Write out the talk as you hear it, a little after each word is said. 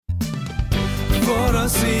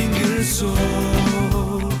single soul,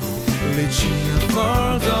 reaching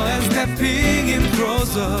further and stepping in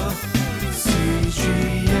closer.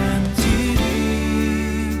 CGNTV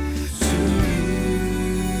to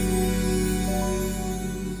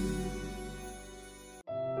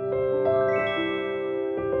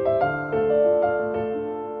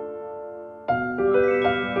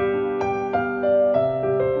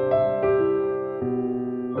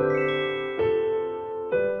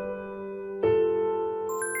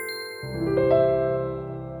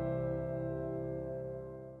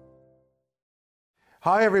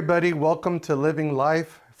Hi everybody, welcome to Living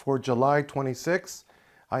Life for July 26.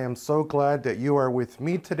 I am so glad that you are with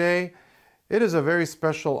me today. It is a very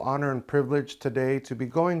special honor and privilege today to be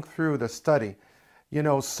going through the study. You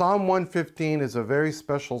know, Psalm 115 is a very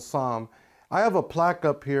special psalm. I have a plaque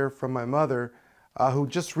up here from my mother who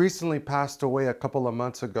just recently passed away a couple of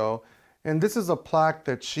months ago. And this is a plaque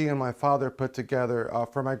that she and my father put together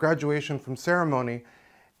for my graduation from ceremony.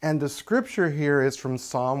 And the scripture here is from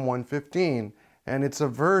Psalm 115. And it's a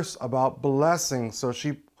verse about blessing. So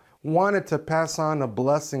she wanted to pass on a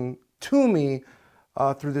blessing to me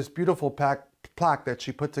through this beautiful plaque that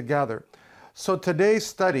she put together. So today's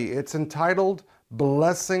study, it's entitled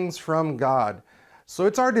Blessings from God. So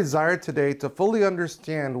it's our desire today to fully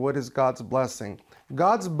understand what is God's blessing.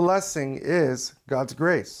 God's blessing is God's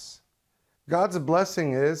grace. God's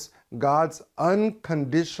blessing is God's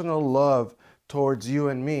unconditional love towards you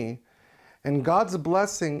and me. And God's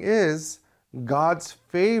blessing is God's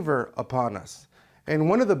favor upon us. And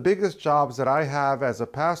one of the biggest jobs that I have as a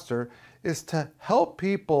pastor is to help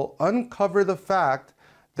people uncover the fact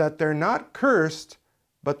that they're not cursed,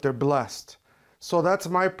 but they're blessed. So that's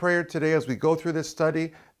my prayer today as we go through this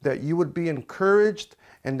study, that you would be encouraged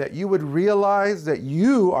and that you would realize that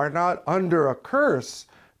you are not under a curse,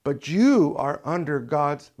 but you are under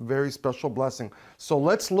God's very special blessing. So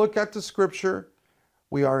let's look at the scripture.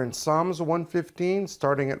 We are in Psalms 115,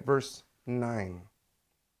 starting at verse 9.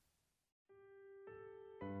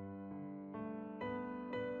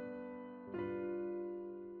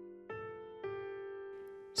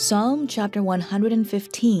 Psalm chapter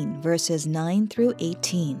 115, verses 9 through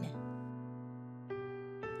 18.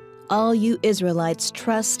 All you Israelites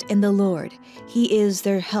trust in the Lord. He is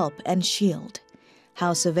their help and shield.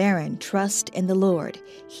 House of Aaron, trust in the Lord.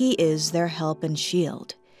 He is their help and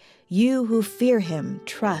shield. You who fear him,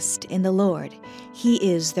 trust in the Lord. He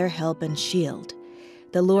is their help and shield.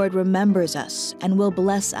 The Lord remembers us and will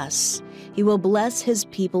bless us. He will bless his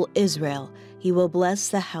people Israel. He will bless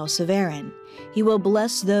the house of Aaron. He will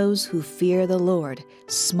bless those who fear the Lord,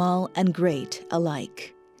 small and great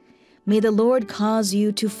alike. May the Lord cause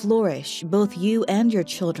you to flourish, both you and your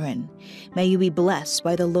children. May you be blessed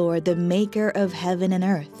by the Lord, the maker of heaven and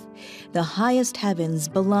earth. The highest heavens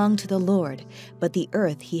belong to the Lord, but the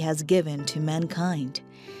earth he has given to mankind.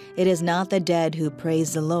 It is not the dead who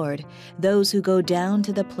praise the Lord, those who go down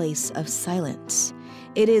to the place of silence.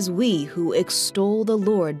 It is we who extol the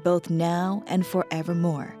Lord both now and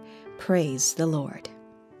forevermore. Praise the Lord.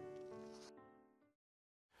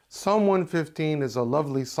 Psalm 115 is a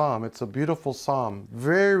lovely psalm. It's a beautiful psalm,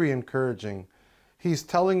 very encouraging. He's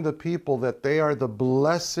telling the people that they are the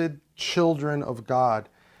blessed children of God.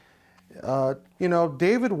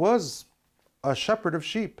 David was a shepherd of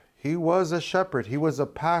sheep. He was a shepherd. He was a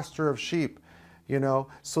pastor of sheep,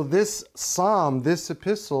 So this psalm, this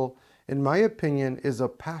epistle, in my opinion, is a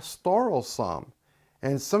pastoral psalm.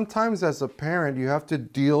 And sometimes as a parent, you have to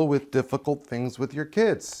deal with difficult things with your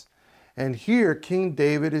kids. And here, King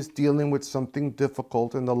David is dealing with something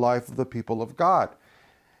difficult in the life of the people of God.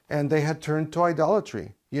 And they had turned to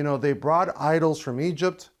idolatry. They brought idols from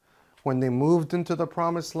Egypt. When they moved into the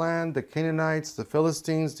promised land, the Canaanites, the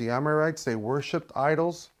Philistines, the Amorites, they worshipped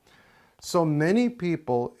idols. So many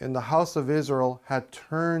people in the house of Israel had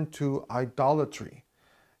turned to idolatry,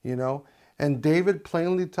 And David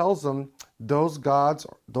plainly tells them, those gods,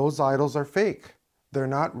 those idols are fake. They're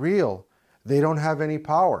not real. They don't have any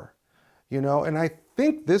power. And I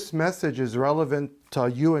think this message is relevant to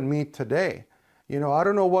you and me today. I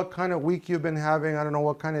don't know what kind of week you've been having. I don't know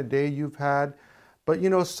what kind of day you've had. But,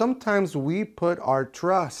 sometimes we put our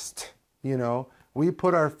trust, we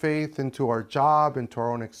put our faith into our job, into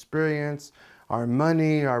our own experience, our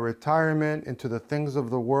money, our retirement, into the things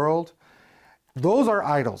of the world. Those are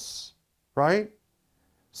idols, right?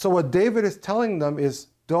 So what David is telling them is,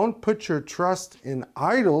 don't put your trust in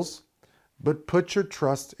idols, but put your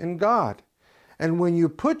trust in God. And when you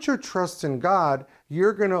put your trust in God,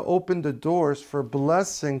 you're going to open the doors for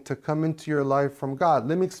blessing to come into your life from God.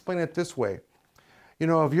 Let me explain it this way.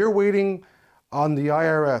 If you're waiting on the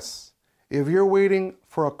IRS, if you're waiting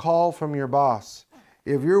for a call from your boss,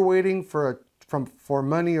 If you're waiting for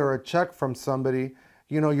money or a check from somebody,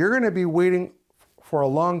 you're going to be waiting for a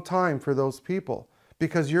long time for those people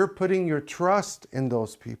because you're putting your trust in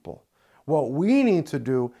those people. What we need to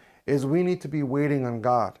do is we need to be waiting on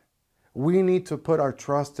God. We need to put our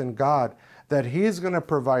trust in God that He's going to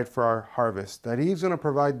provide for our harvest, that He's going to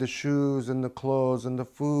provide the shoes and the clothes and the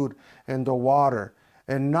food and the water,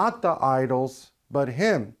 and not the idols, but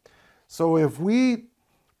Him. So if we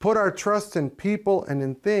put our trust in people and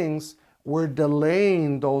in things, we're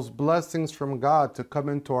delaying those blessings from God to come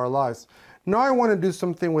into our lives. Now I want to do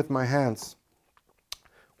something with my hands.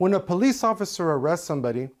 When a police officer arrests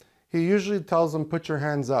somebody, he usually tells them, put your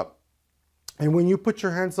hands up. And when you put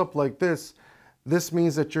your hands up like this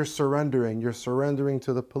means that you're surrendering. You're surrendering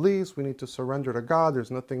to the police. We need to surrender to God.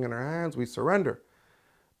 There's nothing in our hands. We surrender.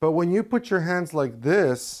 But when you put your hands like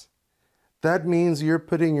this, that means you're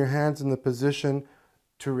putting your hands in the position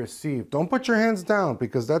to receive. Don't put your hands down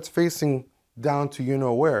because that's facing down to you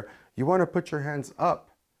know where. You want to put your hands up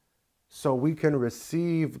so we can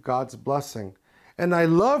receive God's blessing. And I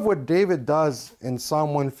love what David does in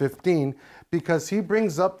Psalm 115 because he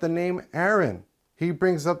brings up the name Aaron. He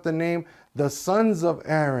brings up the name, the sons of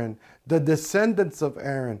Aaron, the descendants of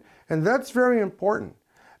Aaron. And that's very important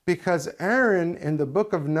because Aaron in the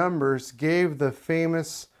book of Numbers gave the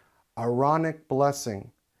famous Aaronic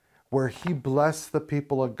blessing where he blessed the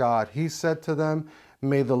people of God. He said to them,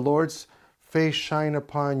 may the Lord's face shine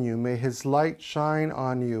upon you. May His light shine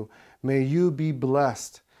on you. May you be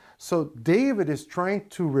blessed. So David is trying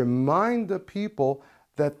to remind the people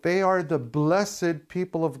that they are the blessed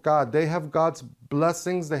people of God. They have God's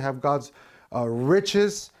blessings. They have God's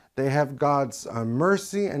riches. They have God's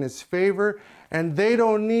mercy and His favor. And they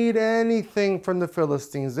don't need anything from the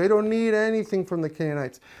Philistines. They don't need anything from the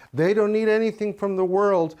Canaanites. They don't need anything from the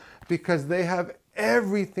world because they have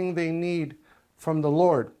everything they need from the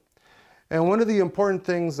Lord. And one of the important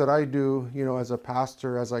things that I do, as a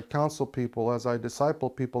pastor, as I counsel people, as I disciple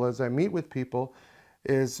people, as I meet with people,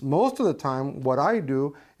 is most of the time what I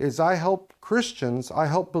do is I help Christians, I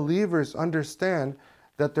help believers understand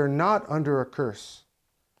that they're not under a curse,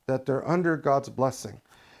 that they're under God's blessing.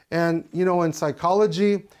 And, in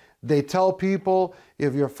psychology, they tell people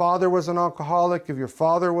if your father was an alcoholic, if your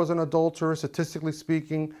father was an adulterer, statistically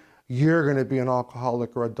speaking, you're going to be an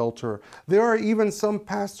alcoholic or adulterer. There are even some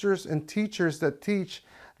pastors and teachers that teach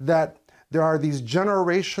that there are these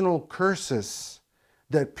generational curses,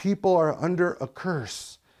 that people are under a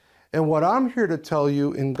curse. And what I'm here to tell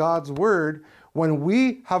you in God's word, when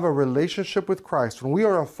we have a relationship with Christ, when we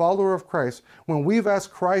are a follower of Christ, when we've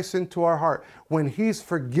asked Christ into our heart, when He's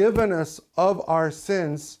forgiven us of our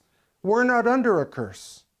sins, we're not under a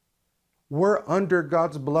curse. We're under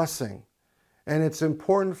God's blessing. And it's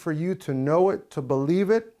important for you to know it, to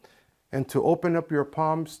believe it, and to open up your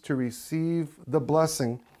palms to receive the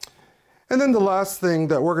blessing. And then the last thing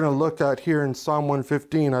that we're going to look at here in Psalm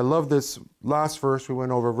 115, I love this last verse we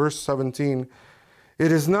went over, verse 17.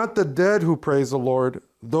 It is not the dead who praise the Lord,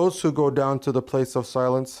 those who go down to the place of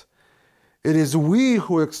silence. It is we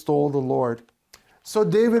who extol the Lord. So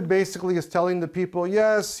David basically is telling the people,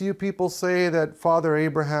 yes, you people say that Father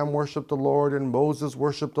Abraham worshiped the Lord and Moses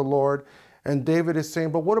worshiped the Lord. And David is saying,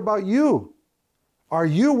 but what about you? Are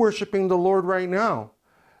you worshiping the Lord right now?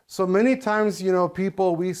 So many times,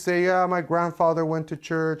 people, we say, yeah, my grandfather went to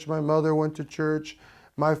church, my mother went to church,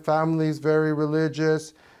 my family's very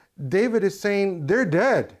religious. David is saying they're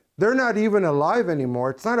dead. They're not even alive anymore.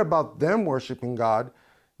 It's not about them worshiping God.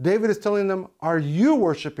 David is telling them, are you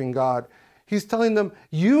worshiping God? He's telling them,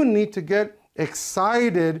 you need to get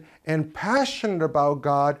excited and passionate about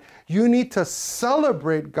God. You need to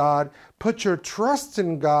celebrate God, put your trust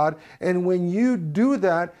in God, and when you do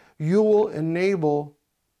that, you will enable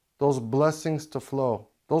those blessings to flow.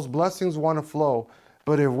 Those blessings want to flow.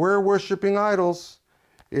 But if we're worshiping idols,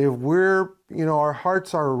 if our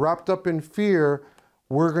hearts are wrapped up in fear,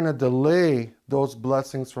 we're going to delay those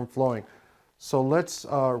blessings from flowing. So let's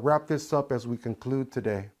wrap this up as we conclude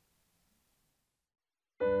today.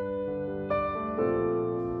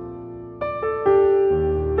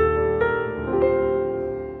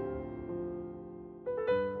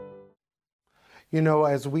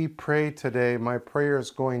 As we pray today, my prayer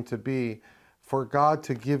is going to be for God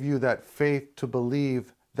to give you that faith to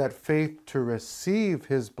believe, that faith to receive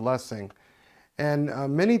His blessing. And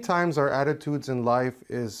many times our attitudes in life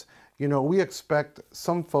is,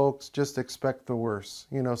 some folks just expect the worst.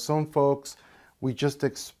 Some folks, we just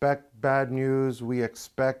expect bad news. We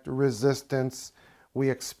expect resistance.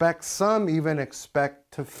 Some even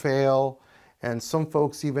expect to fail. And some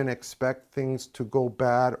folks even expect things to go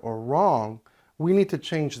bad or wrong. We need to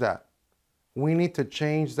change that. We need to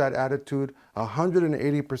change that attitude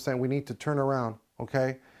 180%. We need to turn around,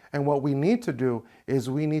 okay? And what we need to do is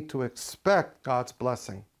we need to expect God's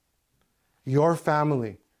blessing. Your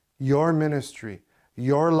family, your ministry,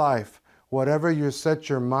 your life, whatever you set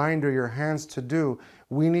your mind or your hands to do,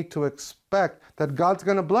 we need to expect that God's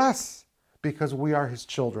going to bless because we are His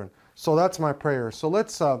children. So that's my prayer. So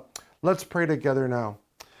let's pray together now.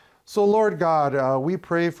 So Lord God, we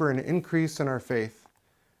pray for an increase in our faith.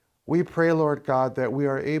 We pray, Lord God, that we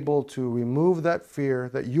are able to remove that fear,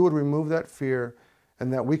 that you would remove that fear,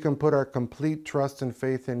 and that we can put our complete trust and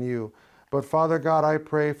faith in you. But Father God, I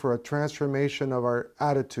pray for a transformation of our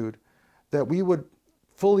attitude, that we would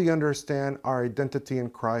fully understand our identity in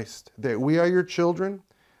Christ, that we are your children,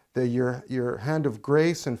 that your hand of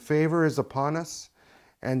grace and favor is upon us,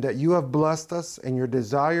 and that you have blessed us, and your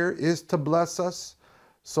desire is to bless us.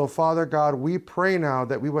 So Father God, we pray now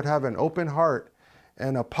that we would have an open heart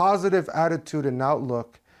and a positive attitude and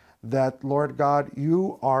outlook, that, Lord God,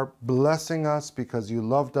 you are blessing us because you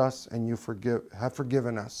loved us and you have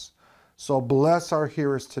forgiven us. So bless our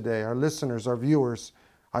hearers today, our listeners, our viewers,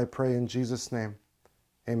 I pray in Jesus' name.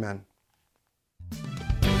 Amen.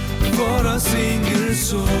 For a single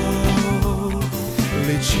soul,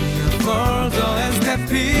 reaching further and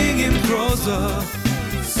stepping in closer.